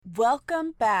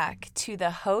Welcome back to the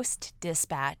Host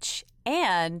Dispatch,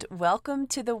 and welcome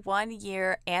to the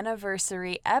 1-year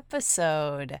anniversary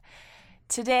episode.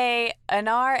 Today,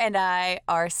 Anar and I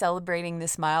are celebrating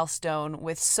this milestone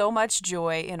with so much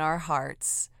joy in our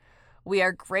hearts. We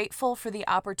are grateful for the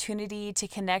opportunity to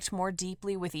connect more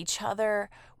deeply with each other,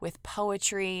 with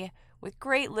poetry, with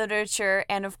great literature,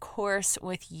 and of course,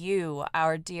 with you,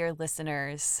 our dear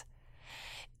listeners.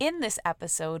 In this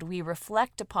episode, we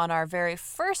reflect upon our very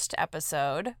first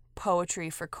episode,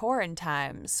 Poetry for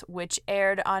Quarantimes, which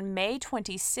aired on May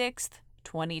 26th,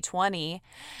 2020,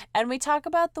 and we talk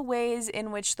about the ways in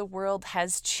which the world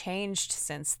has changed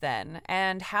since then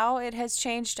and how it has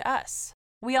changed us.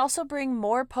 We also bring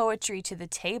more poetry to the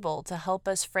table to help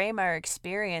us frame our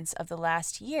experience of the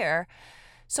last year.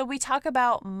 So we talk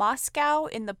about Moscow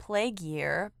in the Plague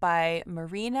Year by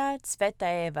Marina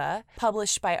Tsvetaeva,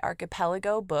 published by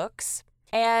Archipelago Books.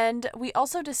 And we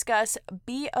also discuss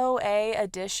BOA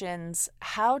Edition's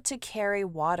How to Carry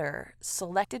Water,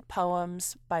 selected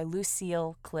poems by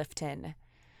Lucille Clifton.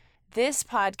 This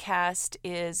podcast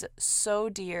is so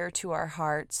dear to our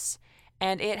hearts,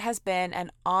 and it has been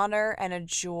an honor and a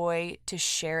joy to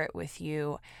share it with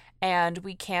you. And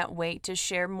we can't wait to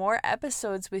share more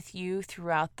episodes with you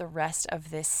throughout the rest of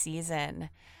this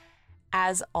season.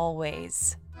 As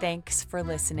always, thanks for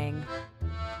listening.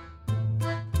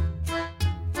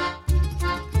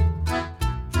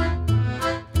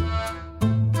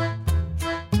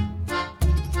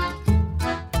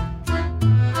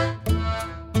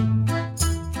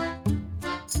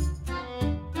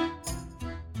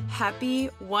 Happy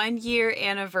 1-year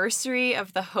anniversary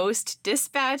of the Host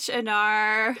Dispatch,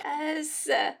 Anar. Yes,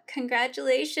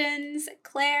 congratulations,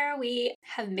 Claire. We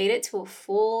have made it to a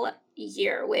full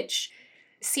year, which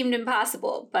seemed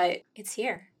impossible, but it's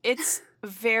here. It's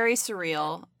very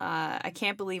surreal. I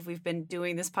can't believe we've been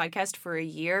doing this podcast for a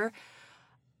year.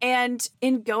 And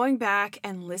in going back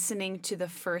and listening to the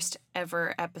first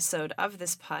ever episode of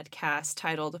this podcast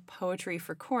titled Poetry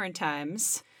for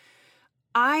Quarantimes,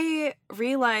 I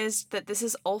realized that this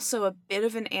is also a bit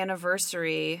of an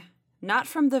anniversary, not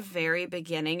from the very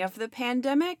beginning of the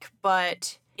pandemic,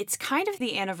 but it's kind of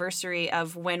the anniversary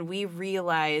of when we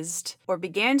realized or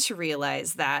began to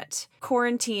realize that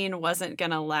quarantine wasn't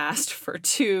going to last for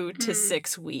 2 to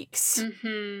 6 weeks.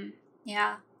 Mm-hmm.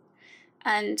 Yeah.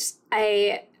 And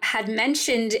I had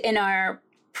mentioned in our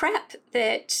prep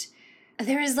that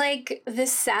there is like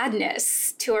this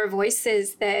sadness to our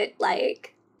voices that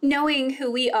knowing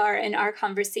who we are in our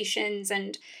conversations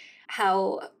and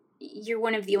how you're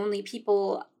one of the only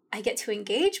people I get to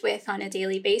engage with on a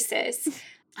daily basis,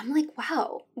 I'm like,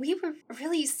 wow, we were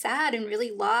really sad and really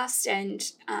lost and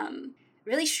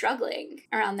really struggling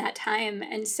around that time.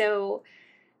 And so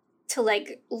to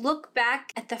look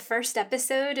back at the first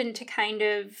episode and to kind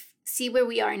of see where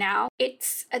we are now,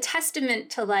 it's a testament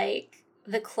to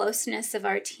the closeness of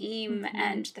our team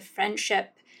and the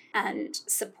friendship and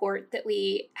support that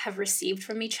we have received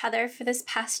from each other for this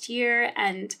past year.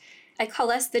 And I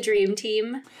call us the dream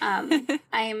team.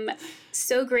 I'm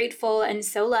so grateful and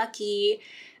so lucky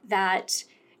that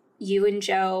you and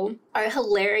Joe are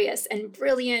hilarious and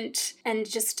brilliant and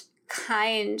just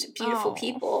kind, beautiful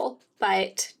people.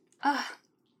 But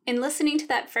in listening to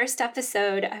that first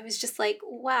episode, I was just like,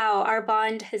 wow, our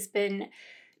bond has been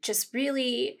just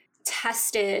really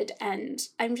tested, and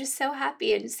I'm just so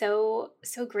happy and so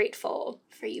grateful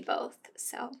for you both.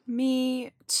 So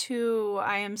me too.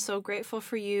 I am so grateful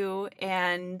for you,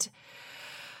 and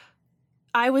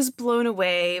I was blown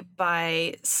away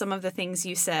by some of the things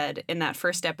you said in that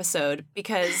first episode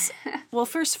because, well,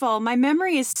 first of all, my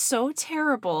memory is so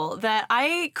terrible that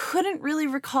I couldn't really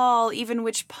recall even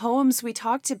which poems we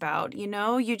talked about. You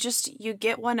know, you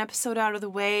get one episode out of the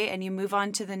way and you move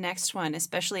on to the next one,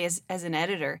 especially as an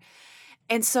editor.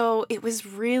 And so it was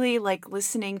really like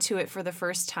listening to it for the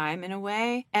first time in a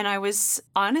way. And I was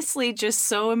honestly just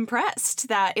so impressed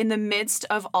that in the midst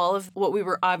of all of what we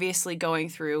were obviously going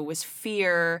through was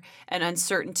fear and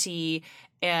uncertainty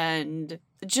and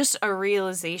just a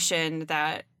realization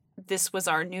that this was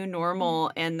our new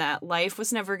normal and that life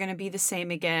was never going to be the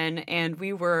same again. And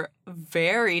we were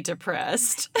very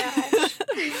depressed,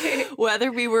 whether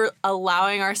we were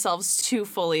allowing ourselves to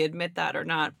fully admit that or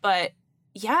not. But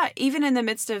yeah, even in the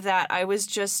midst of that, I was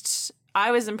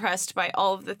impressed by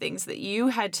all of the things that you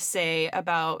had to say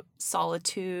about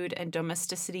solitude and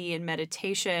domesticity and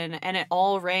meditation. And it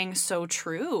all rang so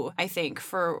true, I think,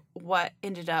 for what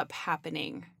ended up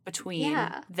happening between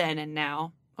then and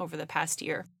now over the past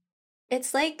year.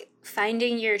 It's like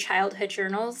finding your childhood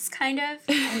journals, kind of,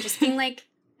 and just being like,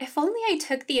 if only I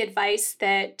took the advice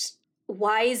that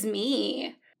wise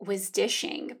me was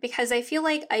dishing, because I feel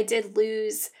like I did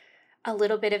lose a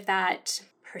little bit of that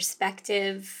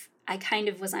perspective. I kind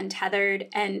of was untethered,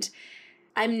 and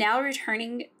I'm now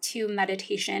returning to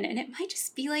meditation, and it might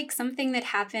just be like something that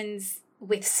happens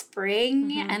with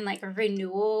spring and like a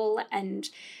renewal and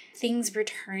things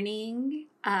returning.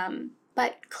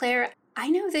 But Claire, I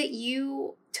know that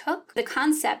you took the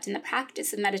concept and the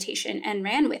practice of meditation and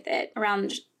ran with it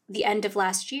around the end of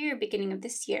last year, beginning of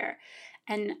this year.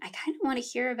 And I kind of want to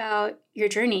hear about your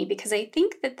journey, because I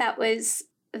think that that was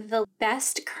the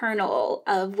best kernel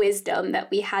of wisdom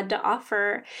that we had to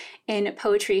offer in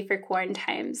poetry for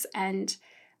quarantimes. And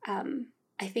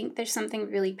I think there's something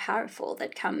really powerful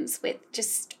that comes with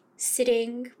just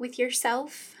sitting with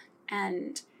yourself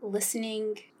and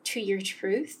listening to your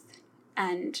truth.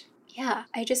 And yeah,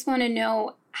 I just want to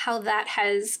know how that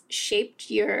has shaped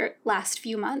your last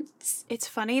few months. It's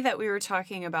funny that we were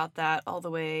talking about that all the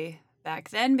way back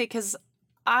then, because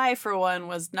I, for one,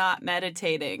 was not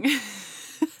meditating.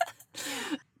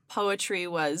 Poetry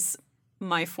was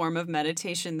my form of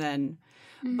meditation then,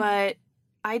 but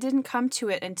I didn't come to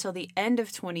it until the end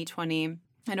of 2020.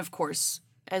 And of course,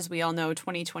 as we all know,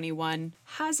 2021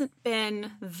 hasn't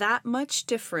been that much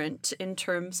different in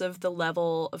terms of the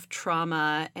level of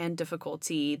trauma and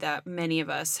difficulty that many of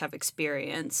us have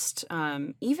experienced.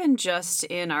 Even just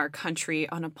in our country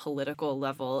on a political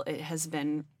level, it has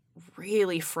been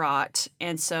really fraught.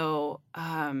 And so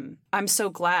I'm so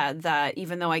glad that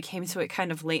even though I came to it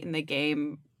kind of late in the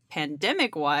game,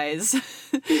 pandemic-wise,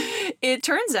 it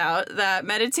turns out that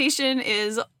meditation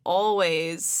is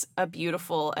always a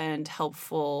beautiful and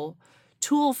helpful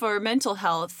tool for mental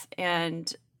health.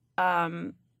 And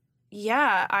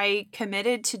I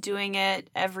committed to doing it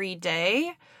every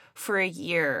day for a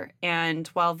year. And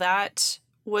while that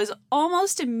was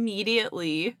almost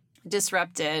immediately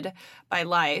disrupted by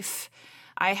life,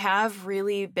 I have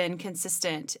really been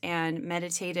consistent and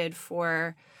meditated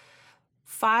for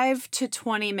 5 to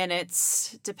 20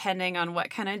 minutes, depending on what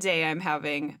kind of day I'm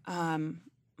having,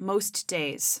 most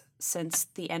days since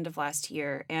the end of last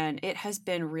year. And it has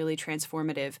been really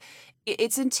transformative.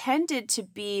 It's intended to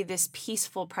be this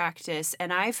peaceful practice,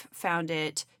 and I've found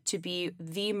it to be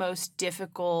the most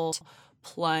difficult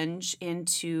plunge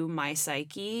into my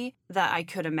psyche that I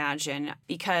could imagine,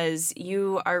 because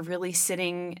you are really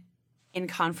sitting in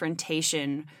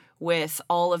confrontation with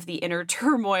all of the inner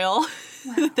turmoil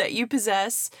that you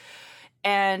possess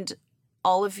and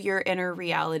all of your inner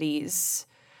realities,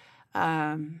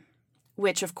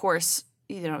 which, of course,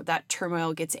 that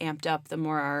turmoil gets amped up the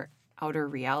more our outer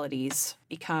realities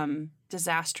become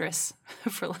disastrous,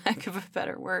 for lack of a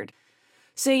better word.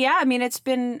 So, yeah, I mean, it's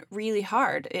been really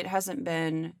hard. It hasn't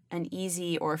been an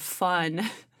easy or fun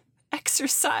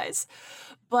exercise.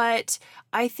 But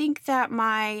I think that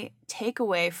my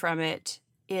takeaway from it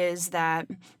is that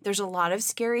there's a lot of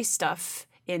scary stuff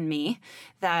in me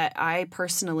that I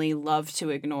personally love to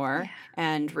ignore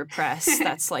and repress.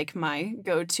 That's like my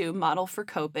go-to model for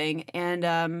coping.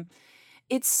 And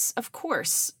it's, of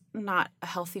course, not a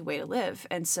healthy way to live.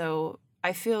 And so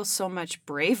I feel so much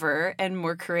braver and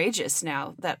more courageous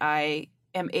now that I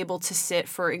am able to sit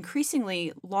for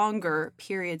increasingly longer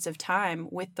periods of time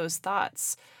with those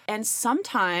thoughts, and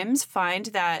sometimes find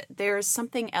that there's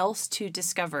something else to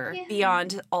discover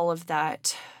beyond all of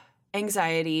that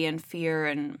anxiety and fear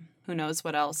and who knows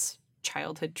what else,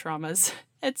 childhood traumas,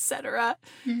 etc.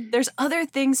 There's other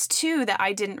things too that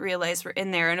I didn't realize were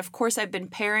in there. And of course, I've been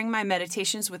pairing my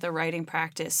meditations with a writing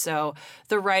practice. So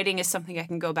the writing is something I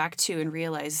can go back to and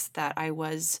realize that I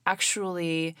was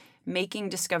actually making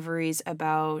discoveries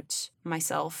about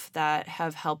myself that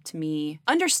have helped me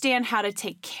understand how to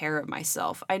take care of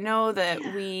myself. I know that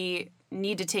we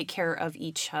need to take care of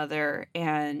each other,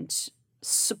 and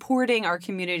supporting our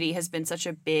community has been such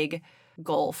a big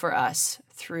goal for us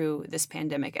through this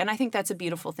pandemic. And I think that's a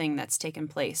beautiful thing that's taken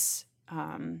place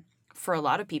for a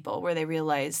lot of people, where they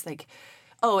realize, like,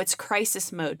 oh, it's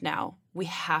crisis mode now. We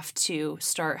have to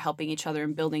start helping each other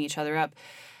and building each other up.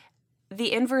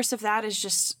 The inverse of that is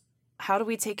just, how do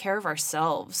we take care of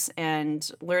ourselves, and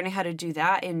learning how to do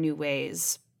that in new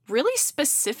ways, really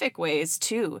specific ways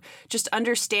too. Just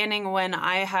understanding when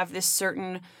I have this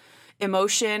certain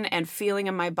emotion and feeling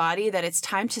in my body that it's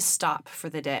time to stop for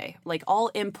the day. Like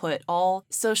all input, all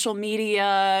social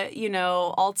media,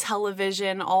 all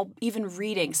television, all even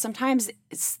reading. Sometimes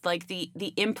it's like the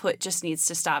input just needs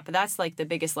to stop. But that's like the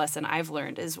biggest lesson I've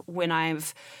learned, is when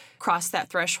I've crossed that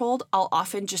threshold, I'll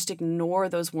often just ignore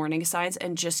those warning signs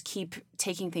and just keep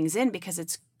taking things in because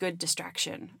it's good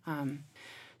distraction.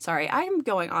 Sorry, I'm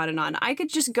going on and on. I could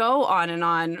just go on and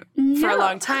on for a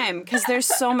long time because there's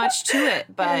so much to it.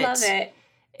 But I love it.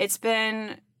 It's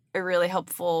been a really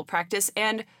helpful practice.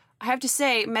 And I have to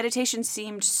say, meditation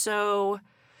seemed so,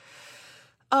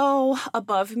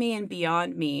 above me and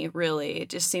beyond me, really. It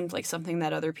just seemed like something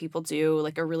that other people do,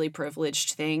 like a really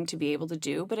privileged thing to be able to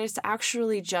do. But it's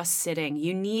actually just sitting.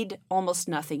 You need almost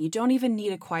nothing. You don't even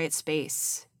need a quiet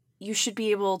space. You should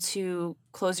be able to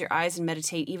close your eyes and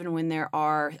meditate even when there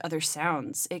are other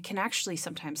sounds. It can actually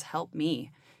sometimes help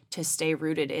me to stay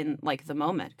rooted in like the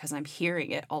moment because I'm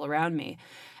hearing it all around me.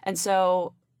 And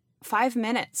so 5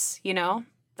 minutes,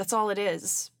 that's all it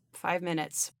is. 5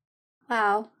 minutes.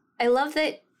 Wow. I love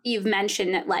that you've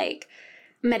mentioned that like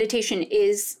meditation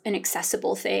is an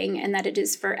accessible thing and that it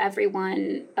is for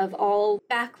everyone of all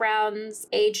backgrounds,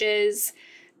 ages,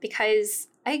 because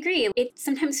I agree. It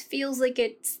sometimes feels like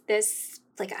it's this,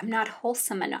 like I'm not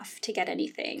wholesome enough to get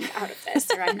anything out of this,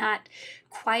 or I'm not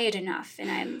quiet enough. And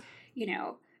I'm,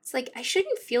 it's like I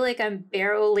shouldn't feel like I'm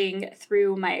barreling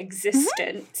through my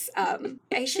existence.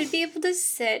 I should be able to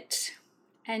sit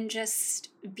and just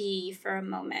be for a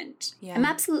moment. Yeah. I'm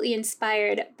absolutely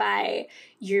inspired by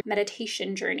your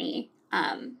meditation journey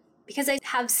because I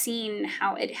have seen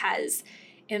how it has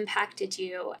impacted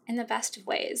you in the best of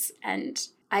ways. And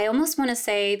I almost want to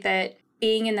say that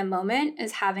being in the moment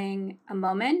is having a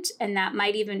moment. And that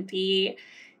might even be,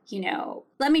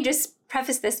 let me just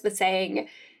preface this with saying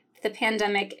the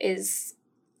pandemic is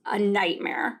a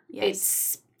nightmare. Yes.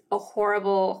 It's a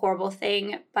horrible, horrible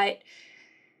thing. But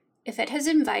if it has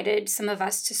invited some of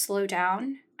us to slow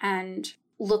down and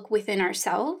look within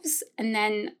ourselves and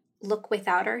then look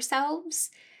without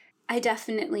ourselves, that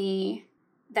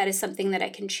is something that I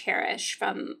can cherish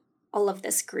from all of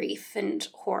this grief and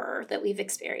horror that we've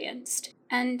experienced.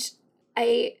 And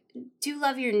I do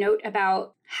love your note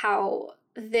about how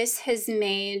this has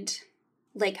made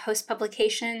like host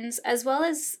publications as well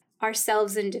as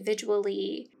ourselves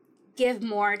individually give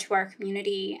more to our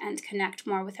community and connect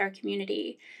more with our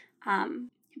community.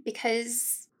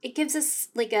 Because it gives us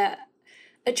like a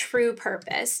true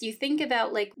purpose. You think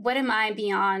about like, what am I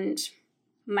beyond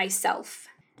myself?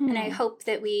 And I hope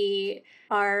that we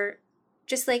are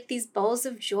just like these bowls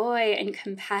of joy and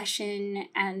compassion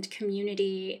and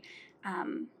community.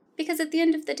 Because at the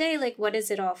end of the day, like, what is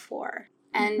it all for?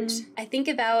 And I think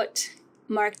about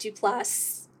Mark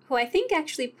Duplass, who I think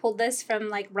actually pulled this from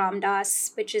like Ram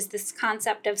Dass, which is this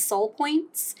concept of soul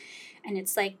points. And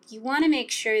it's like, you want to make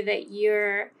sure that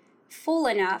you're full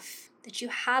enough, that you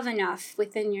have enough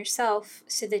within yourself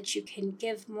so that you can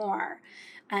give more.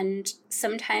 And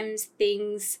sometimes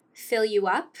things fill you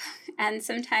up. And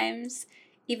sometimes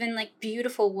even like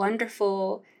beautiful,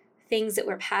 wonderful things that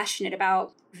we're passionate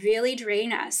about really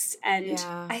drain us. And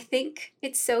I think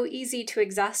it's so easy to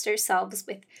exhaust ourselves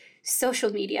with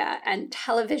social media and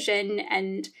television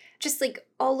and just like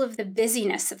all of the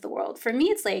busyness of the world. For me,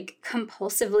 it's like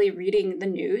compulsively reading the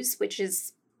news, which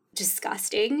is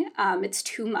disgusting. It's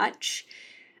too much.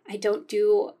 I don't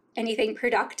do anything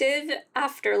productive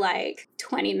after like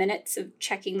 20 minutes of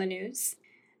checking the news.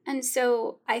 And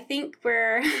so I think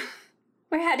we're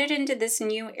headed into this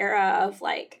new era of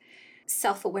like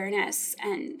self-awareness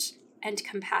and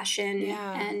compassion.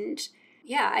 And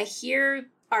I hear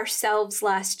ourselves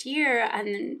last year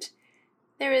and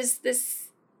there is this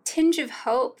tinge of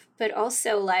hope, but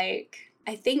also like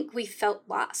I think we felt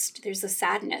lost. There's a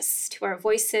sadness to our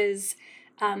voices.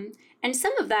 And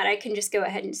some of that I can just go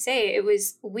ahead and say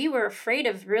we were afraid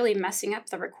of really messing up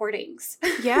the recordings.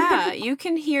 Yeah, you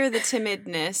can hear the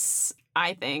timidness,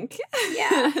 I think.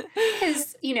 Yeah,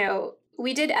 because,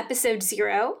 we did episode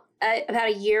 0 about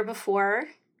a year before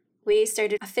we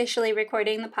started officially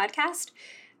recording the podcast.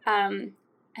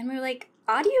 And we were like,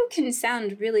 audio can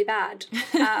sound really bad.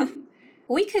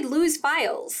 We could lose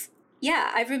files.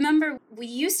 Yeah, I remember we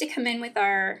used to come in with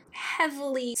our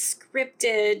heavily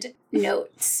scripted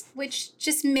notes, which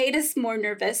just made us more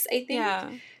nervous, I think.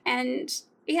 Yeah. And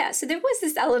so there was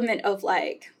this element of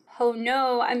like, oh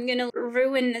no, I'm going to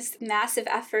ruin this massive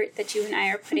effort that you and I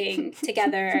are putting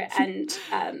together. And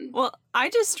well, I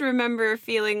just remember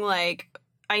feeling like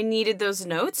I needed those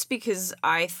notes because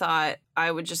I thought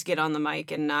I would just get on the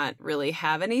mic and not really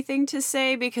have anything to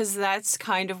say, because that's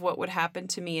kind of what would happen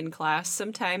to me in class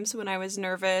sometimes when I was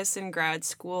nervous in grad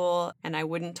school and I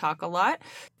wouldn't talk a lot.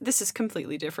 This is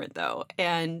completely different though.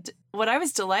 And what I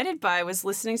was delighted by was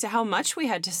listening to how much we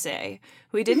had to say.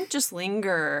 We didn't just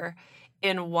linger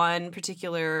in one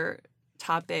particular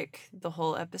topic the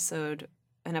whole episode.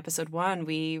 In episode 1,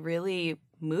 we really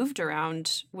moved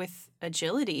around with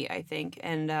agility, I think.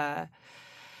 And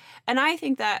I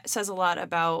think that says a lot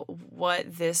about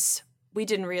what this we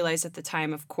didn't realize at the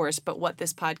time, of course, but what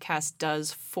this podcast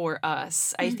does for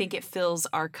us. I think it fills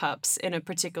our cups in a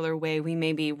particular way we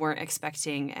maybe weren't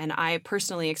expecting. And I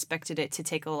personally expected it to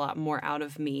take a lot more out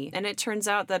of me. And it turns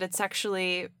out that it's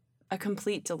actually a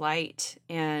complete delight.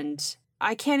 And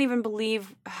I can't even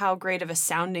believe how great of a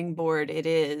sounding board it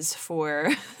is for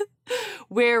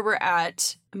where we're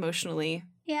at emotionally,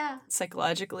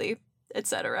 psychologically,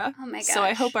 etc. Oh my gosh. So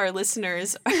I hope our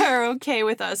listeners are okay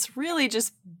with us really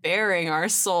just bearing our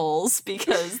souls,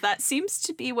 because that seems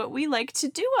to be what we like to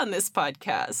do on this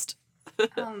podcast.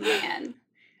 Oh man.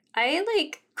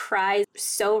 I cry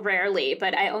so rarely,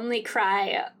 but I only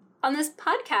cry on this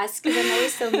podcast because I'm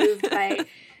always so moved by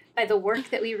the work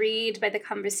that we read, by the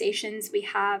conversations we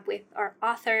have with our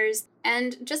authors,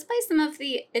 and just by some of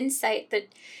the insight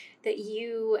that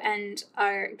you and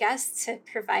our guests have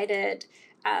provided.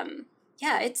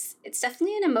 It's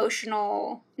definitely an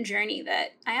emotional journey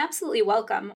that I absolutely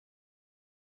welcome.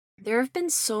 There have been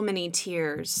so many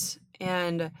tears,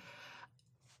 and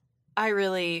I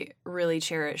really, really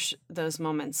cherish those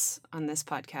moments on this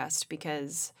podcast,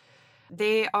 because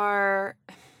they are,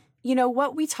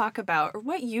 what we talk about, or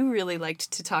what you really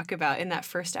liked to talk about in that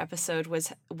first episode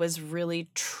was really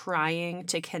trying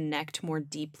to connect more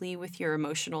deeply with your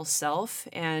emotional self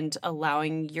and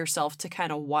allowing yourself to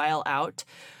kind of while out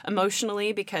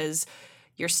emotionally, because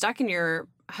you're stuck in your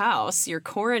house, you're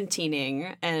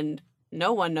quarantining, and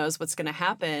no one knows what's going to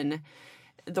happen.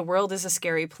 The world is a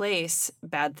scary place.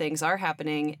 Bad things are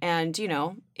happening. And,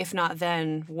 if not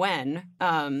then, when?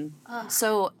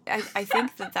 So I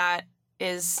think that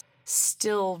is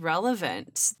still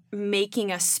relevant,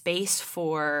 making a space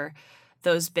for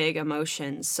those big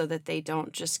emotions so that they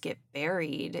don't just get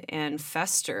buried and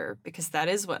fester, because that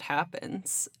is what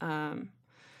happens.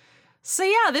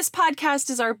 This podcast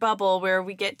is our bubble where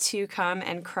we get to come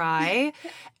and cry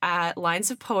at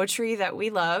lines of poetry that we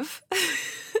love.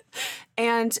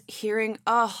 And hearing,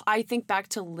 I think back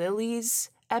to Lily's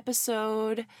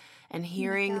episode and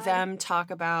hearing them talk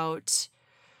about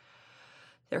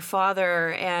their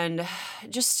father and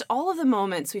just all of the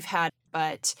moments we've had.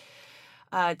 But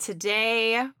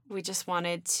today we just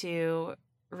wanted to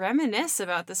reminisce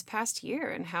about this past year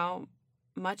and how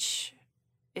much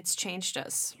it's changed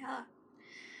us. Yeah.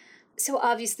 So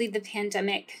obviously the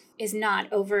pandemic is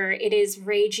not over. It is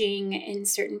raging in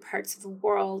certain parts of the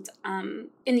world. In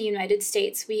the United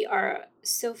States, we are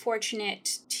so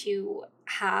fortunate to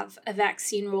have a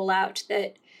vaccine rollout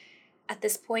that at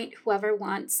this point, whoever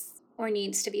wants or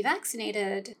needs to be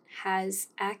vaccinated has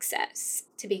access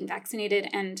to being vaccinated.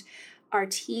 And our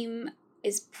team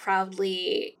is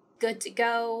proudly good to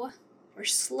go. We're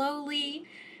slowly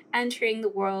entering the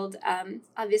world,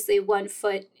 obviously 1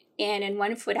 foot in and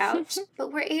 1 foot out,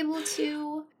 but we're able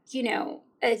to,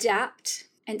 adapt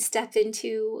and step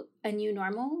into a new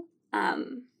normal,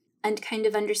 and kind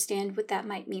of understand what that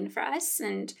might mean for us.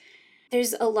 And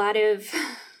there's a lot of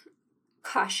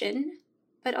caution,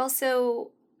 but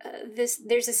also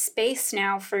there's a space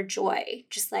now for joy,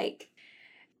 just like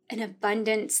an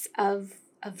abundance of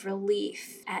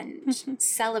relief and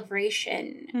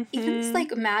celebration. Even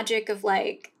this magic of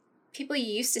people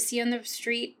you used to see on the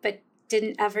street but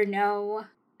didn't ever know,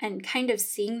 and kind of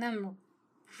seeing them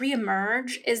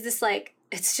reemerge is this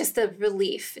it's just a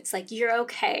relief. It's you're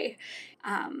okay.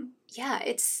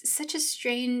 It's such a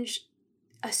strange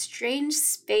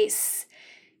space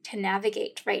to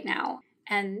navigate right now.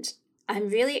 And I'm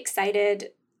really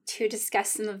excited to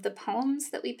discuss some of the poems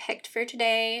that we picked for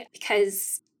today,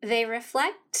 because they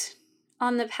reflect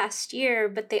on the past year,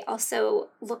 but they also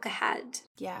look ahead.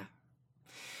 Yeah.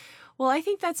 Well, I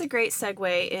think that's a great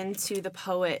segue into the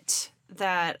poet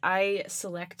that I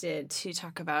selected to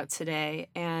talk about today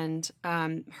and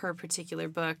her particular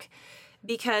book,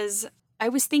 because I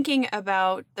was thinking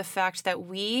about the fact that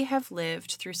we have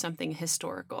lived through something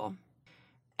historical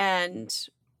and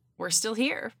we're still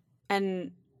here.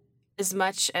 And as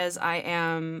much as I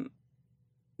am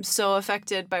so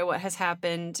affected by what has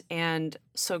happened and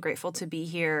so grateful to be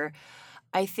here,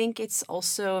 I think it's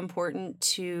also important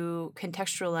to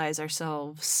contextualize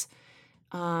ourselves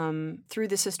through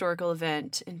this historical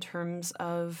event in terms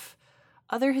of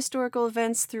other historical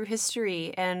events through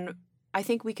history. And I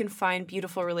think we can find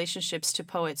beautiful relationships to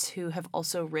poets who have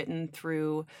also written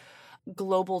through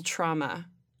global trauma,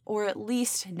 or at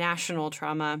least national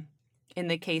trauma, in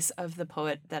the case of the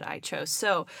poet that I chose.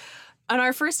 So on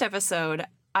our first episode,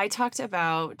 I talked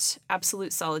about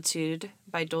Absolute Solitude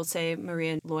by Dulce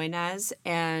Maria Loinaz,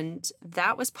 and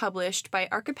that was published by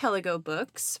Archipelago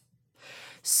Books.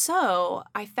 So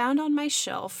I found on my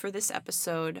shelf for this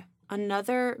episode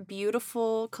another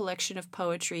beautiful collection of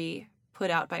poetry put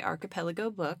out by Archipelago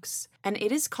Books, and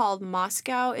it is called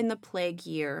Moscow in the Plague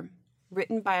Year,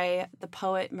 written by the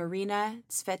poet Marina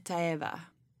Tsvetaeva.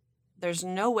 There's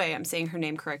no way I'm saying her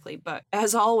name correctly, but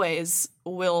as always,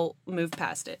 we'll move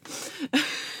past it.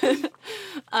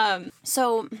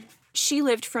 So she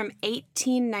lived from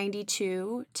 1892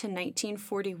 to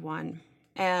 1941,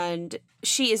 and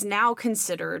she is now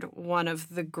considered one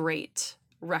of the great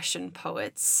Russian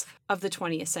poets of the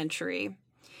 20th century.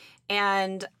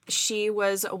 And she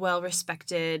was well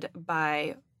respected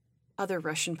by other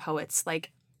Russian poets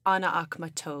like Anna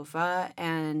Akhmatova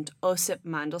and Osip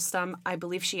Mandelstam. I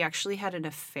believe she actually had an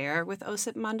affair with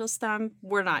Osip Mandelstam.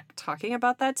 We're not talking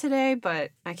about that today,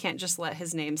 but I can't just let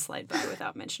his name slide by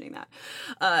without mentioning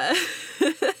that.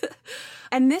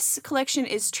 And this collection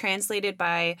is translated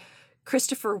by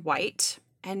Christopher White.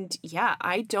 And yeah,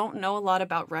 I don't know a lot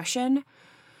about Russian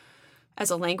as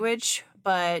a language,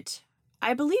 but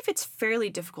I believe it's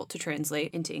fairly difficult to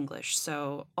translate into English,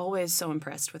 so always so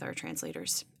impressed with our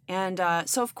translators. And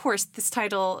so, of course, this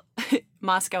title,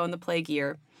 Moscow in the Plague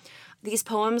Year, these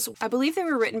poems, I believe they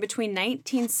were written between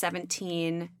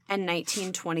 1917 and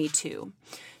 1922.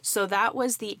 So that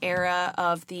was the era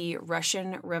of the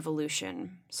Russian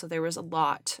Revolution. So there was a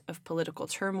lot of political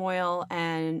turmoil,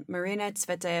 and Marina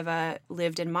Tsvetaeva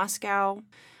lived in Moscow.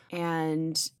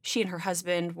 And she and her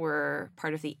husband were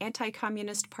part of the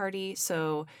anti-communist party,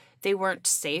 so they weren't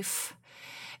safe.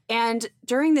 And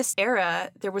during this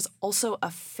era, there was also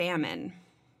a famine.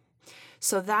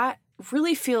 So that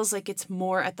really feels like it's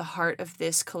more at the heart of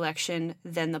this collection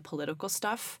than the political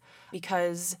stuff,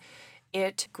 because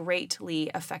it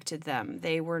greatly affected them.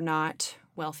 They were not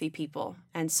wealthy people,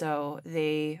 and so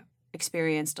they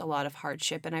experienced a lot of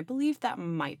hardship. And I believe that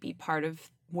might be part of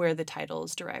where the title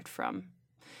is derived from.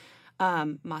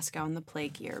 Moscow in the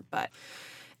Plague Year. But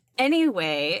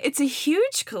anyway, it's a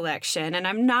huge collection, and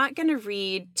I'm not going to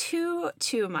read too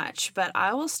much, but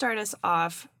I will start us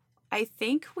off. I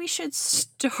think we should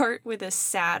start with a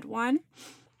sad one.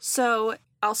 So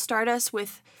I'll start us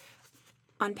with,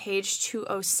 on page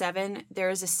 207,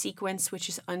 there is a sequence which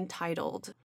is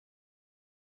untitled.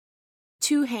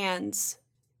 2 hands,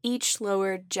 each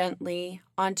lowered gently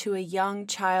onto a young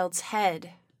child's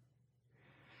head.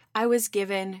 I was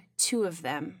given 2 of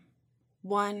them,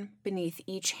 one beneath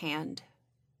each hand.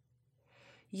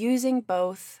 Using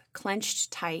both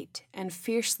clenched tight and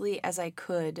fiercely as I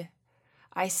could,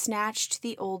 I snatched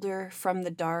the older from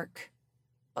the dark,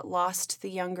 but lost the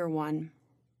younger one.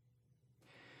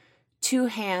 2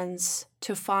 hands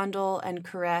to fondle and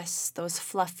caress those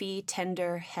fluffy,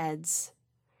 tender heads.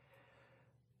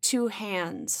 2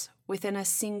 hands within a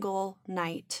single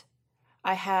night.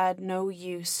 I had no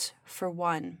use for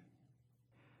one.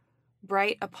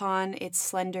 Bright upon its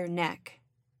slender neck,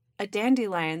 a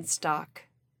dandelion stalk.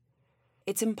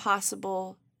 It's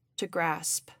impossible to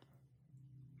grasp.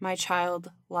 My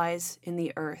child lies in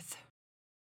the earth.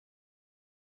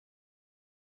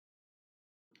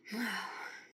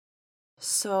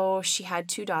 So she had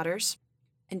 2 daughters,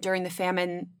 and during the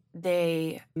famine,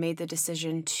 they made the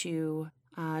decision to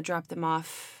drop them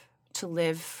off to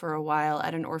live for a while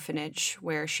at an orphanage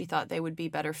where she thought they would be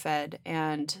better fed,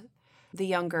 and the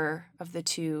younger of the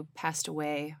 2 passed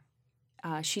away.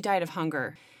 She died of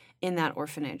hunger in that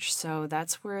orphanage, so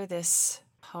that's where this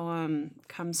poem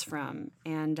comes from.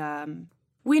 And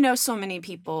we know so many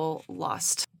people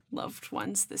lost loved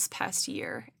ones this past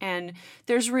year, and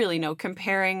there's really no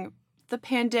comparing the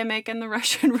pandemic and the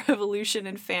Russian Revolution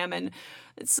and famine.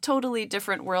 It's totally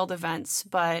different world events,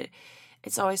 but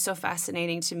it's always so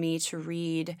fascinating to me to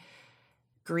read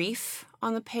grief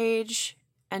on the page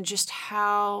and just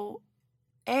how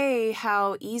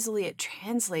easily it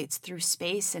translates through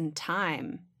space and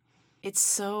time. It's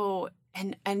so,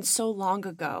 and so long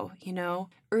ago,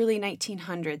 early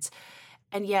 1900s,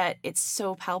 and yet it's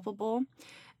so palpable.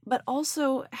 But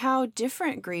also how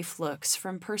different grief looks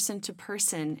from person to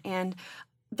person. And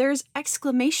there's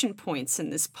exclamation points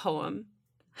in this poem.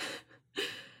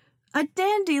 A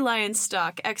dandelion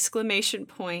stalk, exclamation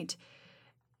point.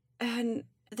 And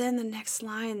then the next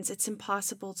lines, it's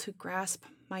impossible to grasp.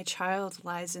 My child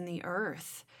lies in the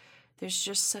earth. There's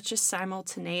just such a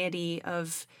simultaneity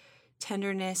of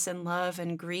tenderness and love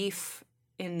and grief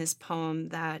in this poem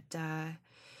that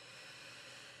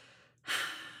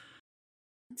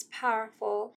It's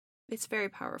powerful. It's very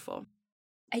powerful.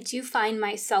 I do find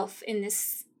myself in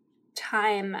this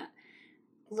time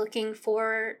looking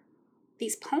for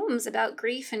these poems about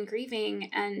grief and grieving,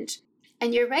 and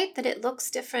you're right that it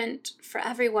looks different for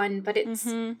everyone, but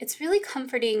it's really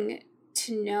comforting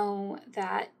to know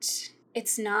that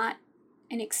it's not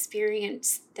an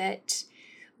experience that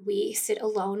we sit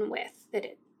alone with,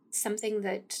 that something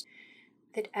that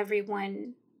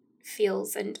everyone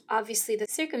feels. And obviously the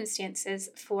circumstances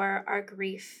for our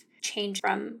grief change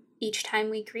from each time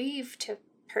we grieve to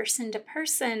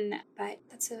person, but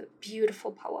that's a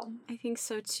beautiful poem. I think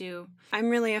so too. I'm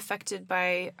really affected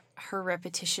by her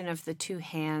repetition of the two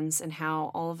hands and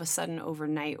how all of a sudden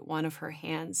overnight one of her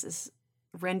hands is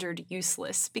rendered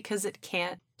useless because it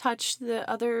can't touch the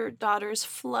other daughter's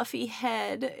fluffy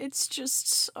head. It's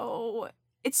so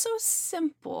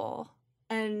simple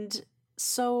and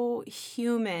so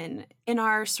human in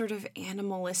our sort of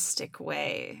animalistic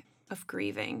way of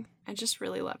grieving. I just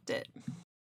really loved it.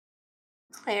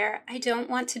 Claire, I don't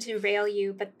want to derail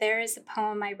you, but there is a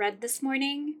poem I read this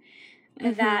morning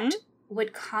that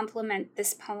would complement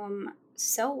this poem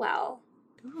so well.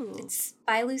 Ooh. It's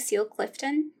by Lucille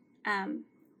Clifton, and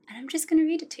I'm just going to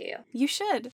read it to you. You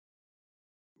should.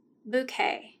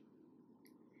 Bouquet.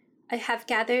 I have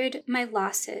gathered my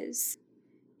losses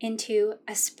into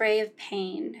a spray of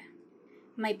pain.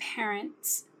 My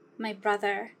parents, my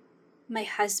brother, my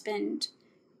husband,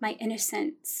 my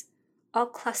innocence, all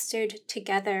clustered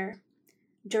together,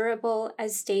 durable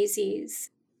as daisies.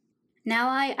 Now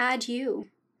I add you,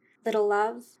 little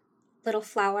love, little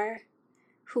flower,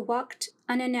 who walked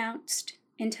unannounced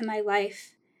into my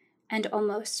life and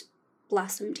almost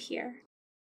blossomed here.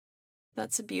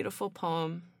 That's a beautiful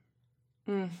poem.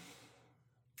 I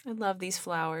love these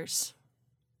flowers.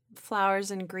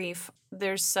 Flowers and grief,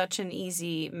 there's such an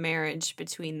easy marriage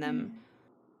between them.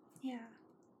 Yeah.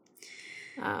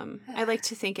 I like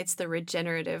to think it's the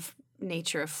regenerative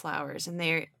nature of flowers, and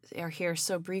they are here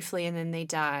so briefly and then they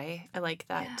die. I like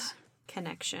that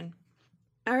connection.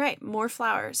 All right, more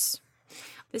flowers.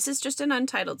 This is just an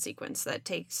untitled sequence that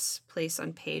takes place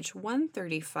on page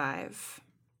 135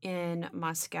 in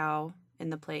Moscow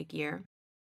in the plague year.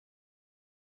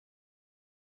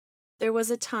 There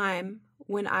was a time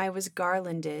when I was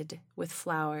garlanded with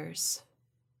flowers,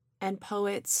 and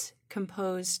poets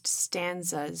composed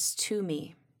stanzas to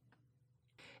me.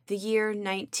 The year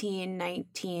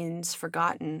 1919's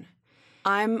forgotten.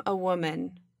 I'm a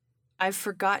woman. I've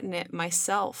forgotten it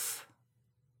myself.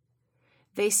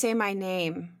 They say my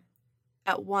name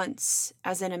at once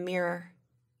as in a mirror.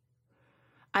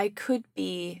 I could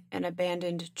be an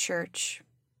abandoned church.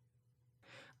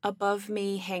 Above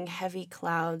me hang heavy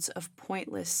clouds of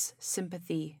pointless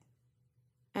sympathy.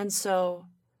 And so,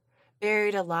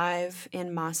 buried alive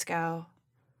in Moscow,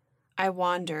 I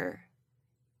wander,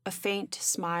 a faint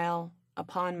smile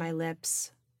upon my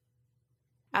lips.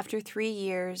 After 3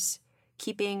 years,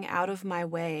 keeping out of my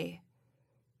way,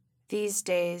 these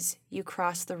days you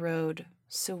cross the road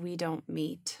so we don't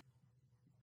meet.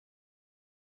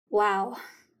 Wow.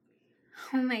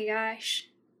 Oh my gosh.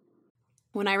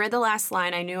 When I read the last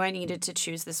line, I knew I needed to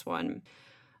choose this one.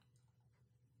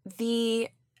 The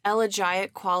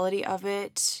elegiac quality of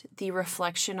it, the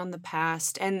reflection on the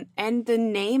past, and the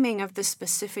naming of the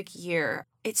specific year,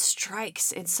 it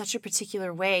strikes in such a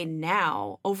particular way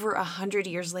now, over 100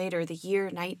 years later, the year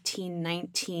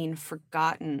 1919,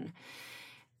 forgotten.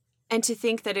 And to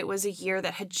think that it was a year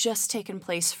that had just taken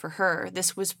place for her.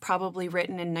 This was probably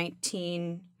written in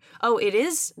it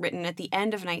is written at the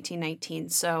end of 1919,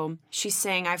 so she's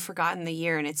saying, I've forgotten the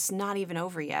year, and it's not even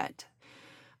over yet.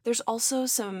 There's also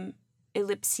some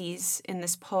ellipses in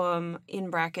this poem in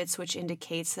brackets, which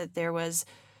indicates that there was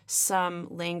some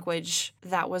language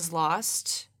that was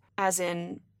lost, as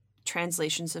in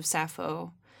translations of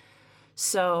Sappho.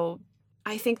 So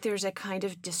I think there's a kind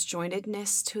of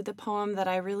disjointedness to the poem that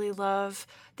I really love.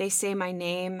 They say my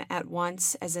name at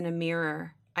once as in a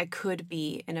mirror. I could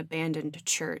be an abandoned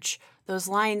church. Those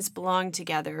lines belong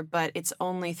together, but it's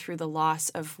only through the loss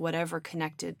of whatever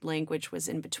connected language was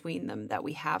in between them that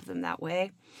we have them that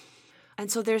way.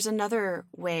 And so there's another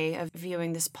way of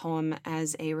viewing this poem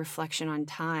as a reflection on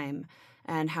time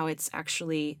and how it's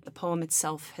actually, the poem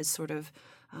itself has sort of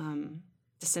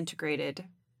disintegrated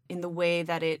in the way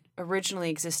that it originally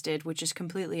existed, which is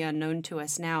completely unknown to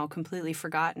us now, completely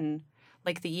forgotten,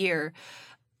 like the year.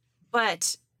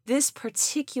 But this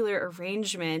particular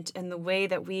arrangement and the way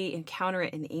that we encounter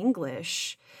it in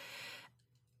English,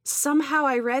 somehow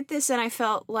I read this and I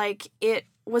felt like it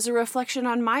was a reflection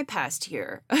on my past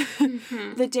year.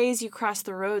 Mm-hmm. The days you cross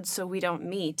the road so we don't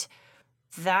meet.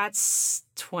 That's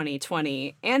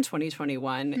 2020 and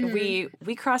 2021. Mm.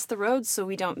 We cross the road so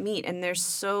we don't meet. And there's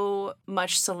so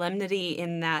much solemnity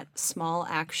in that small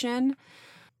action.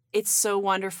 It's so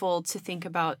wonderful to think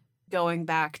about going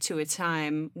back to a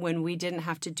time when we didn't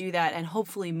have to do that and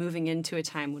hopefully moving into a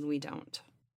time when we don't.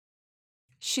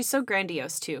 She's so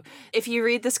grandiose, too. If you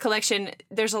read this collection,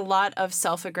 there's a lot of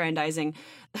self-aggrandizing.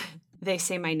 They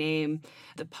Say My Name,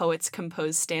 the poets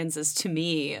compose stanzas to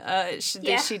me.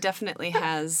 She definitely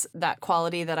has that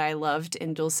quality that I loved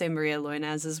in Dulce Maria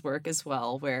Loinaz's work as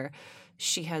well, where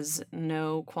she has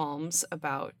no qualms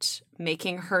about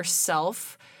making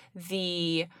herself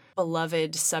the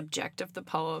beloved subject of the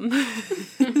poem.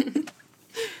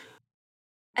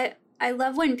 I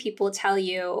love when people tell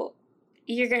you,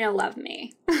 you're going to love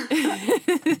me.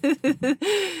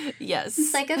 Yes.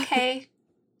 It's like, okay,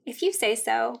 if you say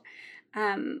so.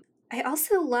 I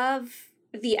also love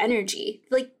the energy.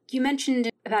 Like you mentioned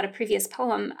about a previous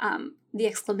poem, the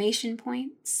exclamation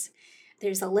points.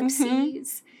 There's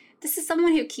ellipses. This is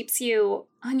someone who keeps you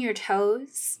on your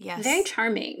toes. Yes. Very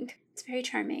charming. It's very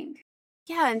charming.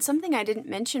 Yeah, and something I didn't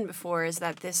mention before is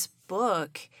that this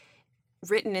book,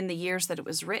 written in the years that it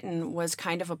was written, was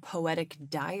kind of a poetic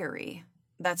diary.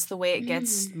 That's the way it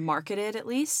gets marketed, at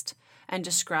least, and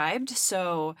described.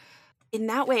 So in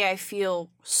that way, I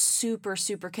feel super,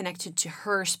 super connected to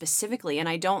her specifically. And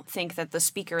I don't think that the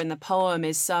speaker in the poem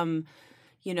is some,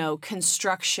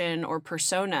 construction or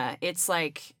persona. It's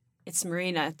like, it's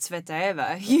Marina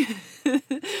Tsvetaeva,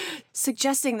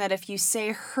 suggesting that if you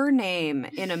say her name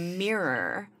in a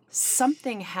mirror,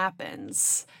 something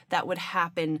happens that would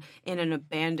happen in an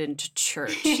abandoned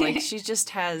church. Like, she just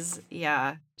has,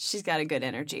 she's got a good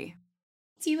energy.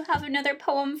 Do you have another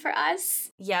poem for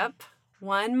us? Yep.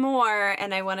 One more,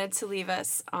 and I wanted to leave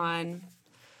us on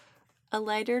a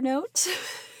lighter note,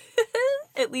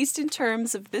 at least in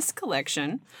terms of this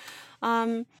collection.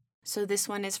 So this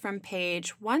one is from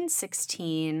page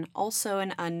 116, also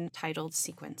an untitled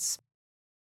sequence.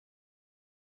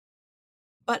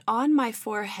 But on my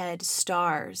forehead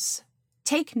stars,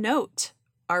 take note,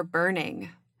 are burning.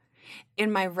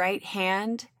 In my right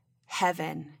hand,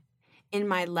 heaven. In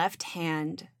my left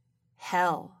hand,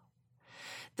 hell.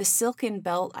 The silken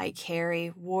belt I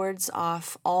carry wards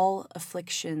off all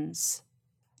afflictions.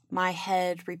 My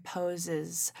head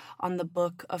reposes on the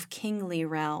book of kingly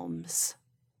realms.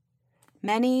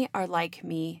 Many are like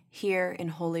me here in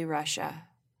Holy Russia.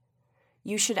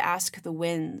 You should ask the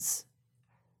winds.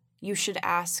 You should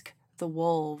ask the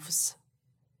wolves.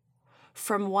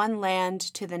 From one land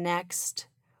to the next,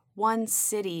 one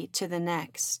city to the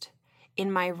next,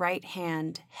 in my right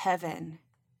hand, heaven,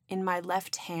 in my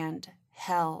left hand,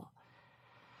 hell.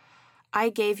 I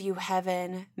gave you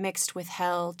heaven mixed with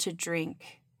hell to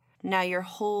drink. Now your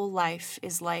whole life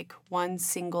is like one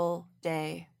single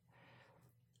day.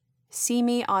 See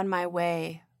me on my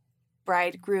way,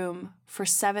 bridegroom for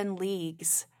 7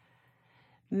 leagues.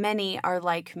 Many are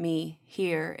like me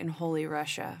here in Holy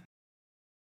Russia.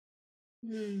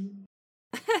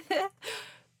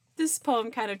 This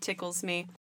poem kind of tickles me.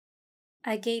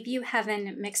 I gave you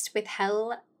heaven mixed with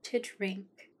hell to drink.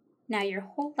 Now your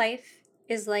whole life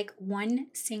is like one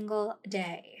single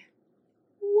day.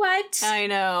 What? I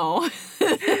know.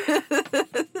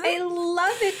 I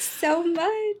love it so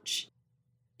much.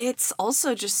 It's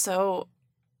also just so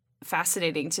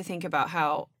fascinating to think about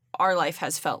how our life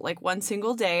has felt like one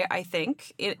single day, I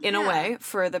think, in a way,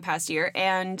 for the past year.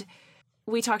 And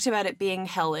we talked about it being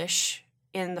hellish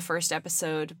in the first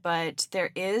episode, but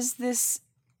there is this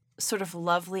sort of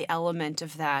lovely element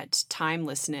of that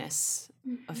timelessness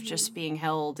of just being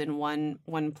held in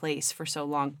one place for so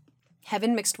long.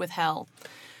 Heaven mixed with hell.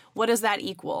 What does that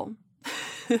equal?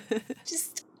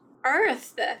 Just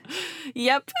earth.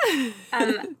 Yep.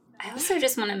 I also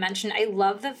just want to mention, I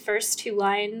love the first 2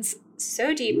 lines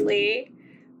so deeply,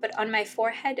 but on my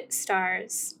forehead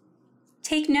stars,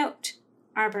 take note,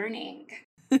 are burning.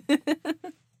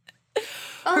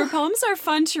 Her poems are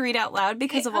fun to read out loud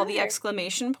because of all the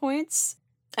exclamation points.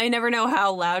 I never know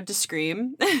how loud to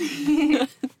scream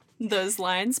those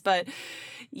lines, but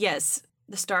yes,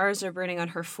 the stars are burning on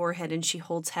her forehead and she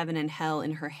holds heaven and hell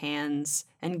in her hands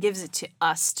and gives it to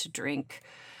us to drink.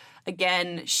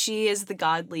 Again, she is the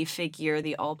godly figure,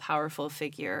 the all-powerful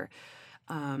figure.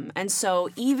 And so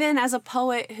even as a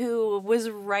poet who was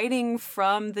writing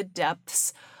from the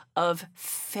depths of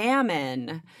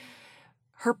famine,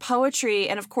 her poetry,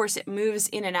 and of course it moves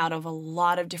in and out of a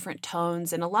lot of different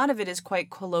tones, and a lot of it is quite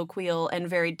colloquial and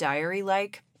very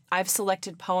diary-like. I've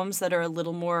selected poems that are a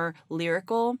little more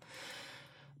lyrical,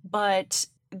 but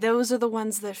those are the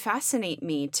ones that fascinate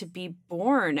me, to be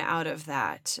born out of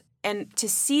that and to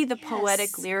see the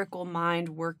poetic lyrical mind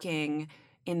working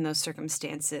in those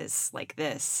circumstances like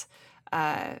this.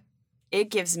 It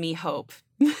gives me hope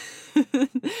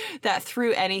that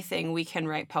through anything we can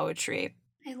write poetry.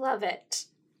 I love it.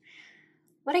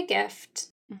 What a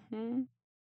gift.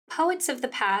 Poets of the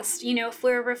past, if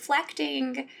we're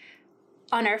reflecting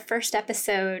on our first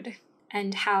episode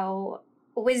and how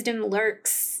wisdom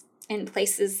lurks in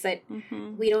places that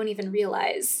Mm-hmm. we don't even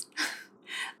realize.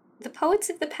 The poets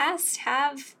of the past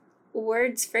have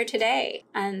words for today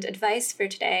and advice for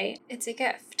today. It's a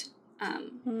gift.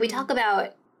 We talk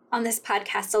about on this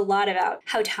podcast a lot about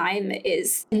how time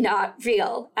is not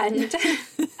real and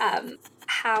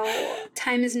how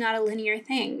time is not a linear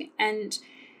thing. And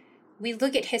we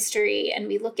look at history and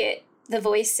we look at the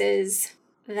voices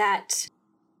that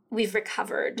we've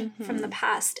recovered from the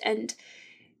past, and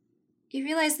you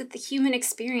realize that the human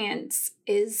experience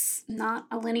is not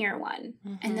a linear one,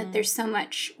 and that there's so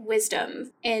much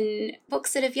wisdom in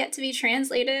books that have yet to be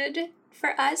translated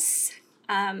for us,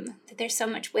 that there's so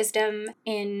much wisdom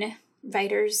in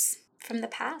writers from the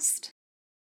past.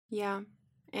 Yeah.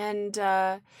 And,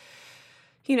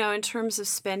 in terms of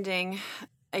spending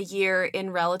a year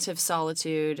in relative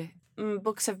solitude,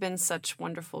 books have been such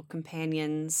wonderful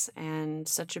companions and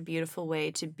such a beautiful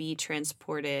way to be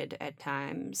transported at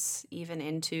times, even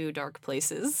into dark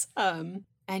places. And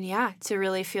yeah, to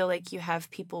really feel like you have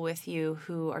people with you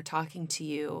who are talking to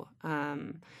you.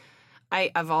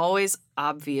 I've always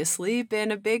obviously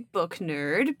been a big book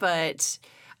nerd, but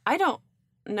I don't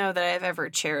know that I've ever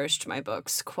cherished my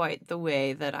books quite the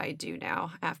way that I do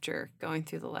now after going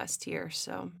through the last year.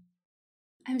 So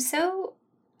I'm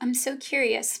so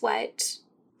curious what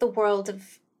the world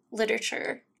of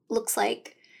literature looks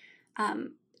like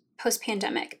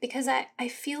post-pandemic, because I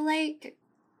feel like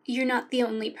you're not the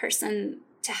only person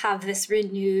to have this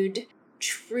renewed,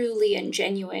 truly and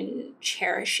genuine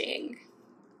cherishing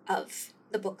of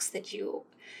the books that you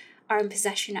are in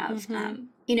possession of.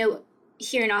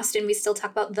 Here in Austin, we still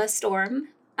talk about the storm,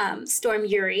 Storm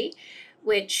Uri,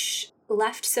 which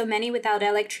left so many without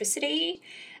electricity,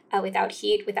 without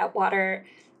heat, without water.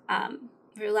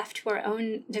 We were left to our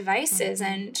own devices,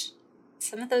 and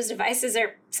some of those devices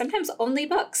are sometimes only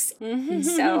books. And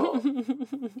so,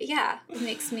 yeah, it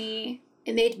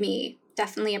made me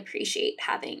definitely appreciate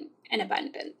having an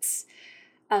abundance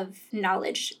of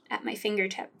knowledge at my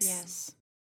fingertips. yes.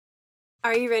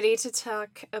 Are you ready to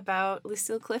talk about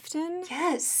Lucille Clifton?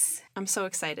 Yes. I'm so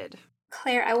excited.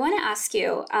 Claire, I want to ask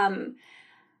you,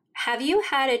 have you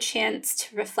had a chance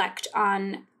to reflect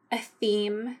on a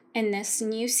theme in this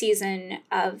new season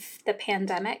of the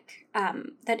pandemic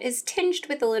that is tinged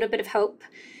with a little bit of hope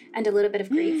and a little bit of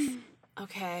grief?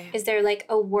 Okay. Is there like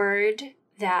a word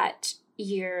that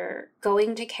you're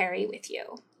going to carry with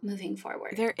you moving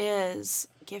forward? There is.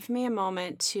 Give me a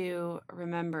moment to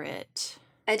remember it.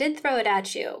 I did throw it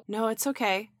at you. No, it's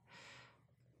okay.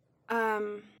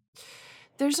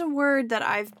 There's a word that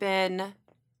I've been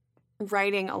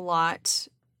writing a lot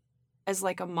as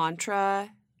like a mantra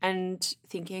and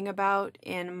thinking about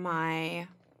in my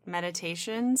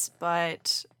meditations,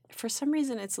 but for some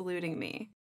reason it's eluding me.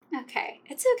 Okay,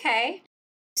 it's okay.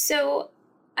 So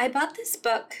I bought this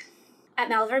book at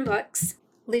Malvern Books,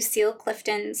 Lucille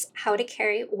Clifton's How to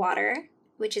Carry Water,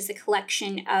 which is a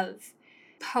collection of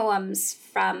poems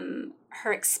from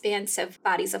her expansive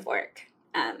bodies of work.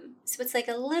 So it's like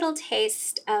a little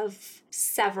taste of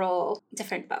several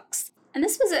different books. And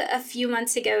this was a few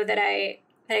months ago that I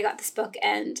got this book,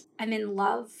 and I'm in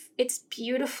love. It's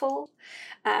beautiful.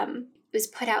 It was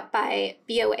put out by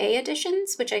BOA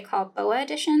Editions, which I call BOA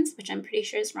Editions, which I'm pretty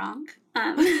sure is wrong.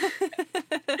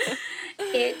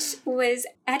 It was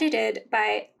edited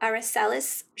by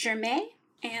Aracelis Germain,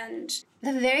 and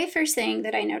the very first thing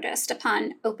that I noticed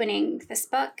upon opening this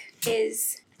book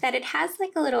is that it has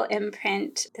like a little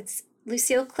imprint that's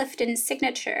Lucille Clifton's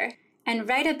signature, and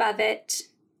right above it,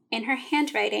 in her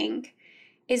handwriting,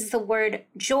 is the word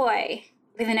joy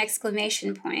with an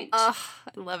exclamation point. Oh,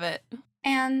 I love it.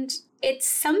 And it's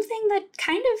something that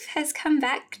kind of has come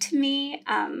back to me.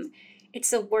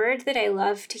 It's a word that I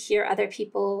love to hear other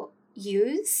people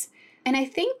use. And I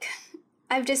think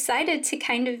I've decided to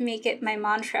kind of make it my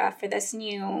mantra for this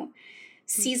new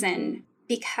season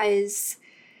because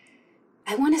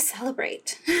I want to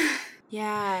celebrate.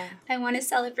 Yeah. I want to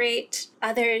celebrate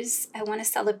others. I want to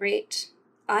celebrate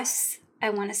us. I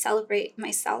want to celebrate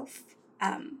myself.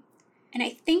 And I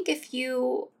think if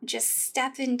you just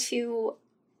step into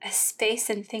a space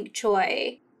and think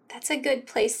joy, that's a good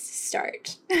place to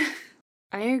start.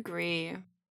 I agree.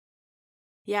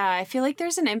 Yeah, I feel like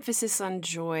there's an emphasis on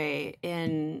joy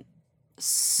in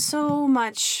so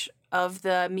much of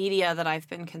the media that I've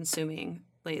been consuming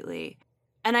lately.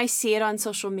 And I see it on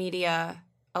social media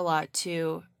a lot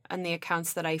too, on the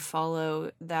accounts that I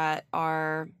follow that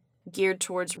are geared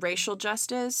towards racial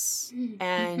justice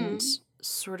and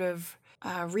sort of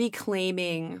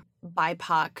reclaiming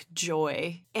BIPOC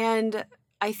joy. And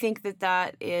I think that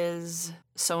that is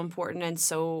so important and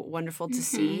so wonderful to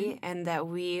see, and that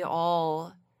we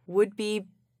all would be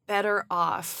better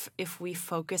off if we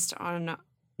focused on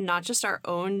not just our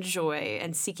own joy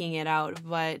and seeking it out,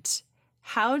 but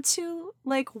how to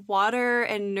like water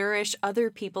and nourish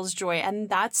other people's joy. And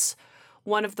that's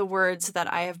one of the words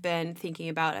that I have been thinking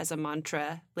about as a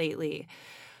mantra lately.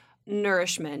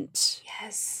 Nourishment.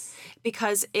 Yes.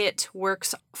 Because it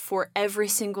works for every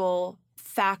single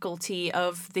faculty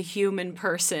of the human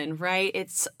person, right?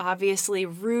 It's obviously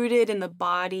rooted in the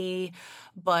body,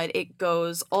 but it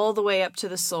goes all the way up to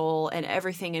the soul and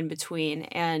everything in between.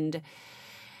 And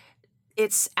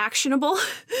it's actionable.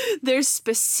 There's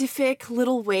specific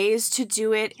little ways to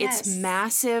do it. Yes. It's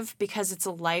massive because it's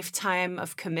a lifetime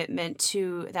of commitment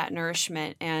to that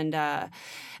nourishment. And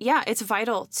it's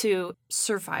vital to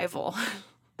survival.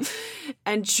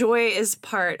 And joy is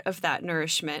part of that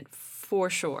nourishment for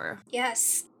sure.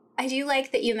 Yes. I do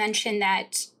like that you mentioned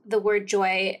that the word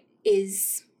joy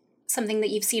is something that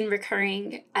you've seen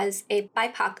recurring as a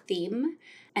BIPOC theme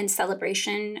and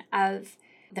celebration of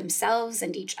themselves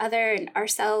and each other and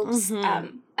ourselves.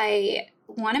 Mm-hmm. I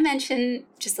want to mention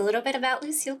just a little bit about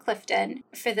Lucille Clifton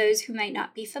for those who might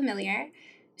not be familiar.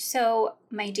 So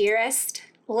my dearest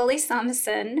Lily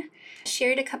Thomason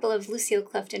shared a couple of Lucille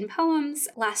Clifton poems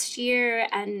last year,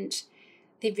 and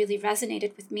they really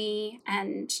resonated with me.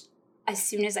 And as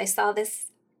soon as I saw this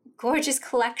gorgeous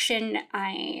collection,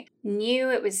 I knew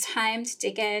it was time to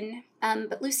dig in.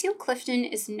 But Lucille Clifton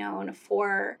is known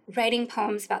for writing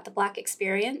poems about the Black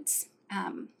experience.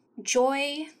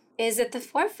 Joy is at the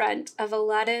forefront of a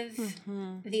lot of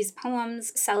these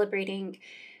poems celebrating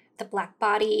the Black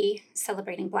body,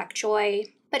 celebrating Black joy.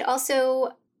 But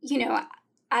also, you know,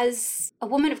 as a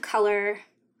woman of color,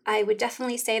 I would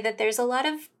definitely say that there's a lot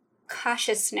of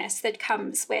cautiousness that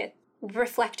comes with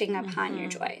reflecting upon your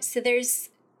joy. So there's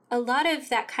a lot of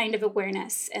that kind of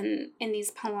awareness in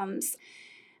these poems.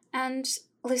 And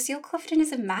Lucille Clifton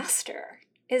is a master,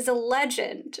 is a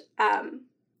legend.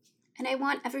 And I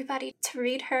want everybody to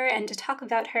read her and to talk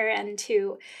about her and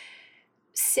to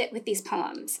sit with these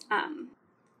poems.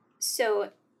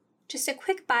 So just a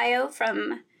quick bio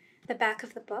from the back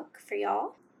of the book for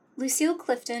y'all. Lucille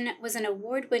Clifton was an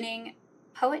award-winning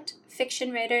poet,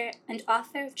 fiction writer, and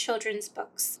author of children's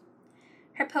books.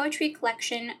 Her poetry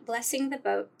collection, Blessing the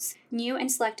Boats, New and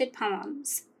Selected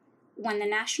Poems, won the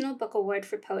National Book Award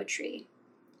for Poetry.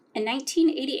 In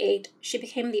 1988, she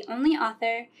became the only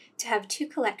author to have two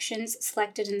collections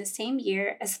selected in the same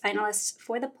year as finalists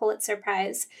for the Pulitzer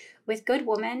Prize, with Good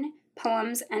Woman,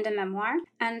 Poems and a Memoir,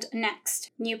 and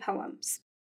Next, New Poems.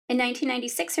 In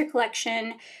 1996, her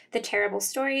collection, The Terrible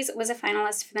Stories, was a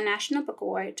finalist for the National Book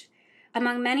Award.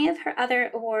 Among many of her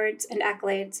other awards and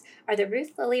accolades are the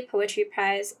Ruth Lilly Poetry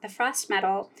Prize, the Frost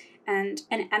Medal, and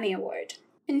an Emmy Award.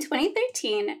 In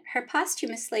 2013, her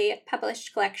posthumously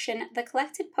published collection, The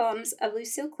Collected Poems of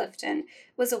Lucille Clifton,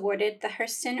 was awarded the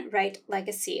Hurston Wright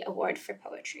Legacy Award for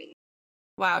Poetry.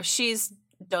 Wow, she's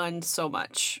done so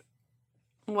much.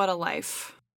 What a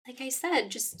life. Like I said,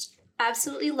 just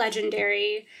absolutely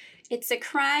legendary. It's a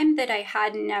crime that I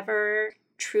had never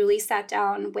truly sat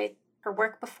down with her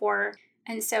work before,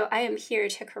 and so I am here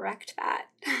to correct that.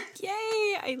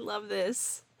 Yay, I love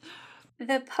this.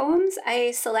 The poems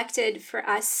I selected for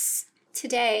us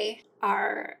today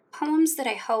are poems that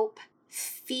I hope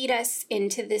feed us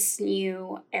into this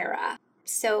new era.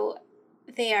 So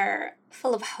they are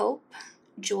full of hope,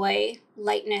 joy,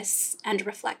 lightness, and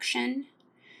reflection.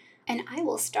 And I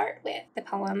will start with the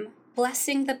poem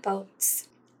Blessing the Boats,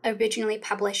 originally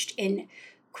published in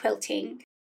Quilting.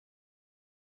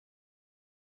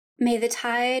 May the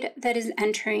tide that is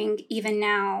entering even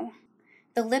now,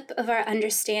 the lip of our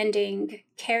understanding,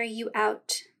 carry you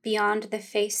out beyond the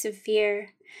face of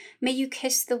fear. May you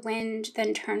kiss the wind,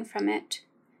 then turn from it,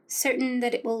 certain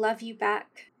that it will love you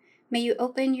back. May you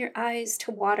open your eyes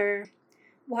to water,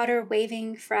 water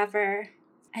waving forever,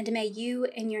 and may you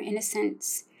in your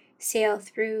innocence sail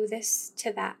through this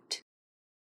to that.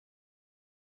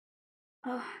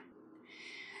 Oh,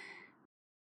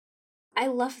 I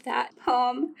love that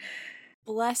poem.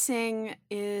 Blessing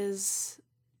is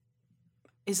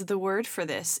the word for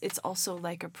this. It's also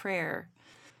like a prayer.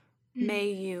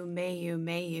 May you, may you,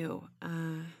 may you.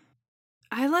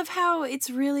 I love how it's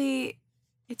really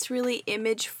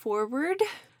image forward,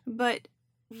 but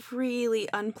really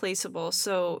unplaceable.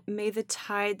 So may the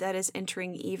tide that is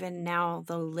entering even now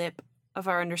the lip of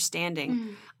our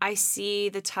understanding. I see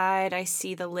the tide, I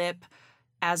see the lip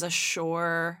as a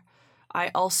shore.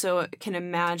 I also can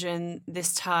imagine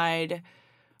this tide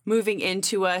moving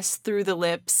into us through the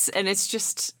lips, and it's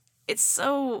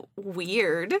so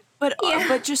weird, but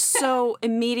just so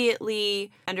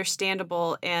immediately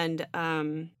understandable and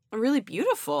really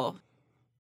beautiful.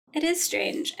 It is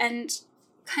strange. And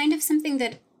kind of something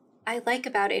that I like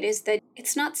about it is that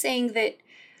it's not saying that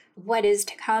what is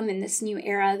to come in this new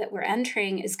era that we're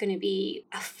entering is going to be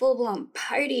a full-blown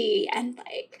party and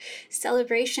like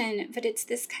celebration, but it's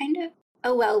this kind of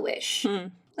a well wish.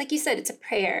 Like you said, it's a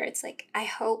prayer. It's like, I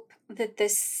hope that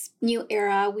this new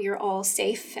era, we are all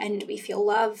safe and we feel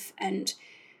love and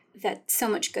that so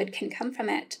much good can come from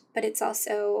it. But it's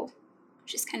also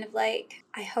just kind of like,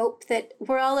 I hope that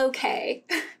we're all okay.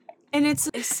 And it's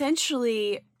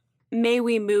essentially, may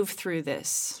we move through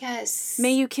this. Yes.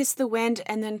 May you kiss the wind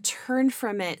and then turn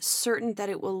from it, certain that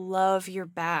it will love your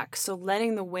back. So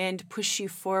letting the wind push you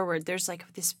forward. There's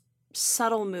like this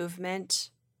subtle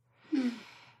movement.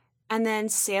 And then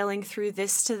sailing through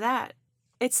this to that.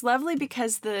 It's lovely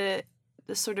because the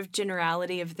sort of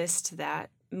generality of this to that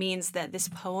means that this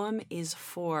poem is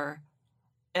for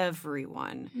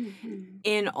everyone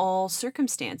in all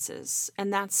circumstances.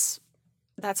 And that's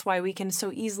why we can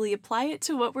so easily apply it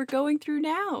to what we're going through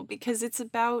now, because it's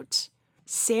about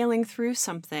sailing through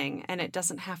something and it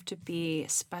doesn't have to be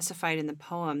specified in the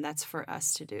poem. That's for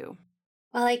us to do.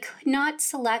 Well, I could not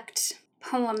select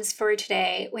poems for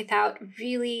today without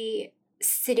really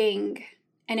sitting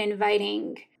and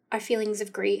inviting our feelings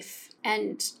of grief.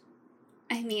 And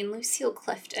I mean, Lucille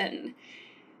Clifton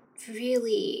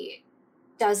really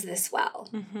does this well,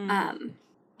 and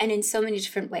in so many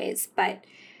different ways. But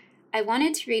I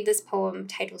wanted to read this poem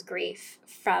titled Grief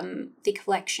from the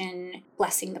collection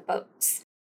Blessing the Boats.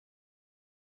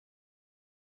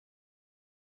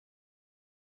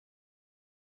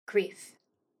 Grief.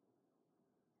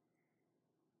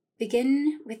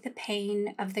 Begin with the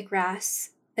pain of the grass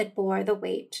that bore the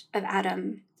weight of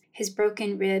Adam, his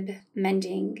broken rib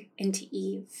mending into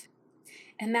Eve.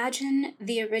 Imagine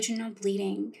the original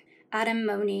bleeding, Adam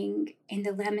moaning in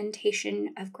the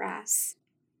lamentation of grass.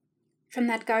 From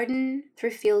that garden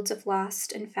through fields of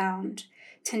lost and found,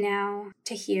 to now,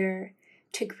 to here,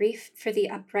 to grief for the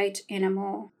upright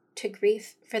animal, to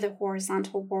grief for the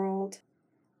horizontal world.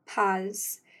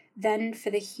 Pause, then for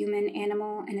the human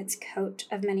animal in its coat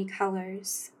of many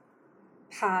colors.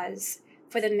 Pause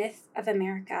for the myth of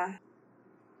America.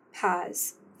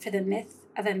 Pause for the myth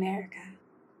of America.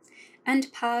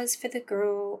 And pause for the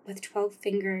girl with 12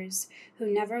 fingers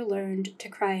who never learned to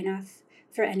cry enough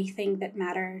for anything that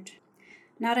mattered.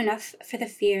 Not enough for the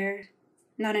fear,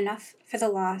 not enough for the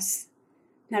loss,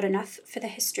 not enough for the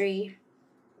history,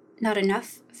 not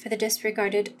enough for the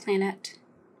disregarded planet,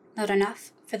 not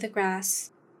enough for the grass.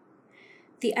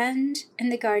 The end in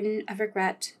the garden of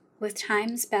regret, with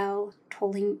time's bell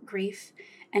tolling grief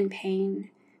and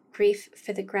pain, grief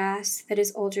for the grass that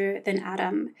is older than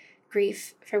Adam,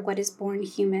 grief for what is born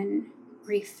human,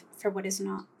 grief for what is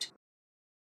not.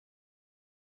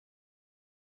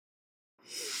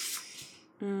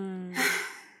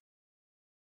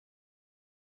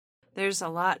 There's a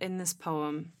lot in this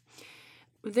poem.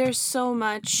 There's so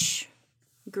much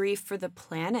grief for the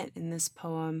planet in this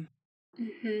poem.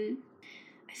 I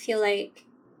feel like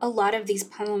a lot of these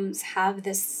poems have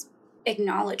this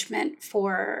acknowledgement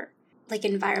for like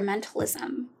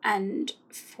environmentalism and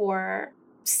for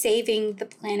saving the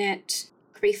planet,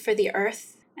 grief for the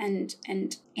earth and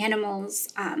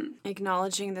animals.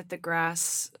 Acknowledging that the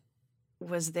grass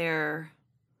was there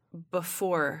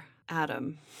before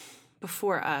Adam,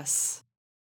 before us.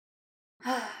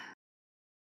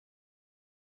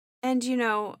 And, you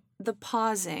know, the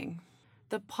pausing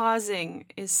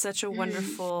is such a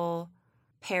wonderful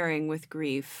pairing with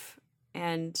grief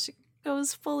and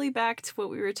goes fully back to what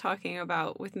we were talking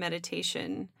about with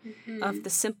meditation, of the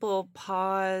simple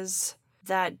pause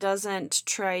that doesn't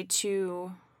try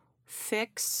to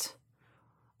fix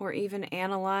or even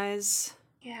analyze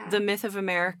the myth of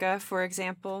America, for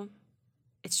example.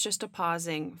 It's just a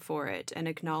pausing for it, an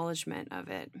acknowledgement of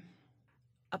it.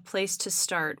 A place to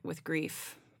start with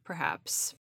grief,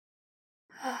 perhaps.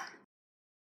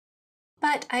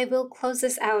 But I will close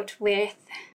this out with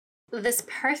this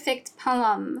perfect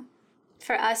poem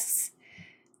for us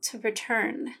to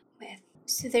return with.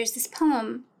 So there's this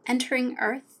poem, Entering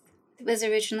Earth, that was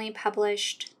originally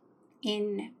published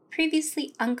in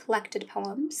previously uncollected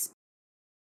poems.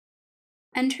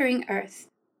 Entering Earth.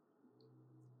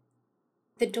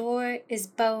 The door is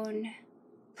bone,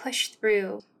 push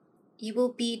through. You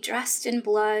will be dressed in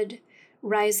blood,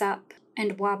 rise up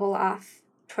and wobble off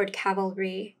toward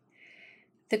cavalry.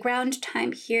 The ground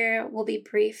time here will be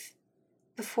brief.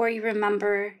 Before you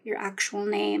remember your actual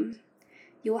name,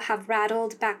 you will have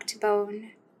rattled back to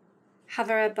bone.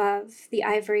 Hover above the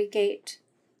ivory gate.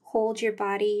 Hold your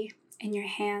body in your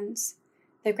hands.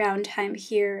 The ground time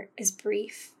here is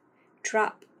brief.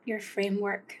 Drop your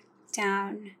framework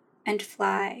down and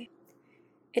fly.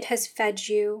 It has fed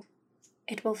you.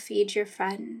 It will feed your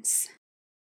friends.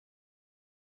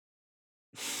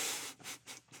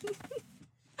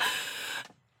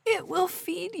 It will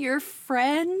feed your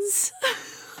friends.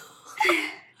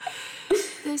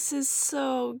 This is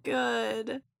so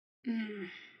good.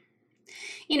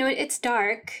 You know, it's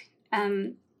dark.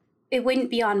 It wouldn't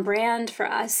be on brand for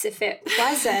us if it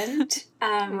wasn't.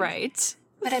 Right.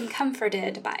 But I'm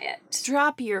comforted by it.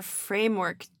 Drop your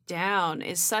framework down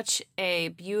is such a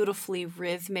beautifully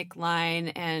rhythmic line,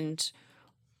 and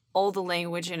all the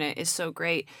language in it is so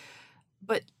great.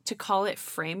 But to call it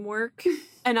framework,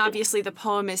 and obviously the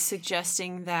poem is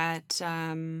suggesting that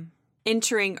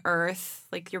entering Earth,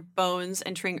 like your bones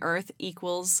entering Earth,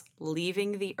 equals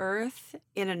leaving the Earth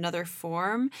in another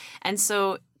form. And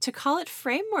so to call it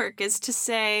framework is to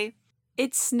say,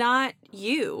 it's not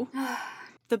you.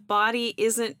 The body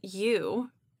isn't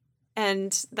you.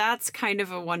 And that's kind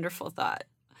of a wonderful thought.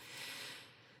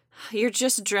 You're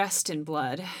just dressed in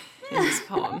blood in this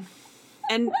poem.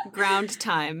 And ground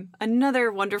time,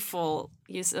 another wonderful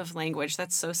use of language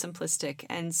that's so simplistic.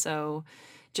 And so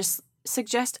just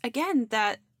suggest again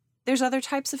that there's other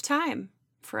types of time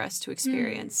for us to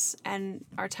experience. And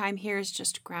our time here is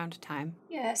just ground time.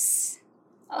 Yes.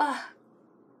 Oh,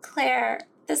 Claire,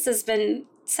 this has been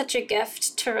such a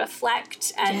gift to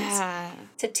reflect and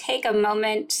to take a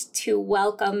moment to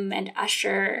welcome and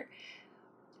usher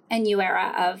a new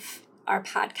era of our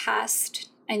podcast,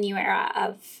 a new era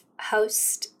of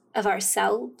host of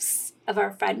ourselves, of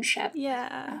our friendship.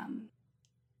 Yeah.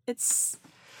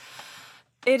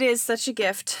 It is such a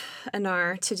gift,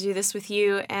 Anar, to do this with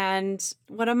you. And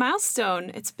what a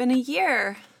milestone. It's been a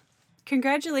year.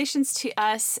 Congratulations to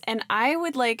us. And I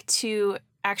would like to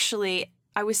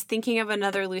I was thinking of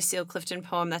another Lucille Clifton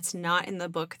poem that's not in the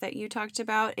book that you talked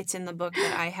about. It's in the book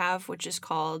that I have, which is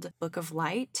called Book of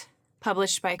Light,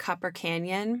 published by Copper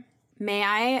Canyon. May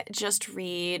I just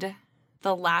read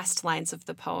the last lines of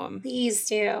the poem? Please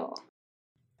do.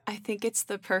 I think it's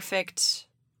the perfect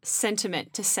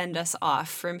sentiment to send us off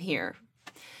from here.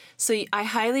 So I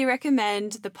highly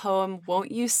recommend the poem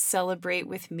Won't You Celebrate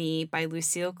With Me by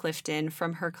Lucille Clifton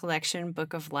from her collection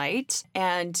Book of Light.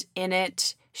 And in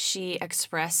it, she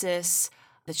expresses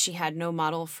that she had no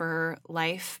model for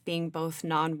life, being both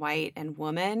non-white and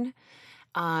woman,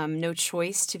 no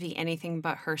choice to be anything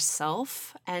but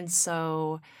herself. And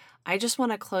so I just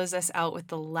want to close us out with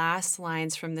the last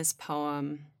lines from this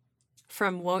poem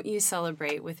from Won't You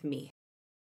Celebrate With Me.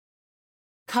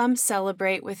 Come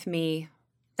celebrate with me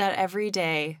that every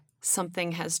day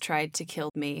something has tried to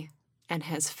kill me and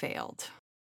has failed.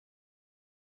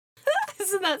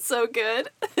 Isn't that so good?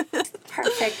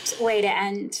 Perfect way to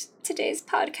end today's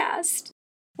podcast.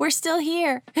 We're still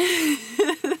here.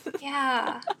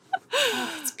 Yeah.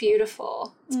 Oh, it's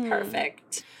beautiful. It's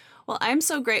perfect. Well, I'm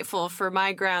so grateful for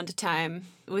my ground time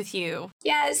with you.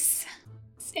 Yes.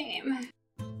 Same.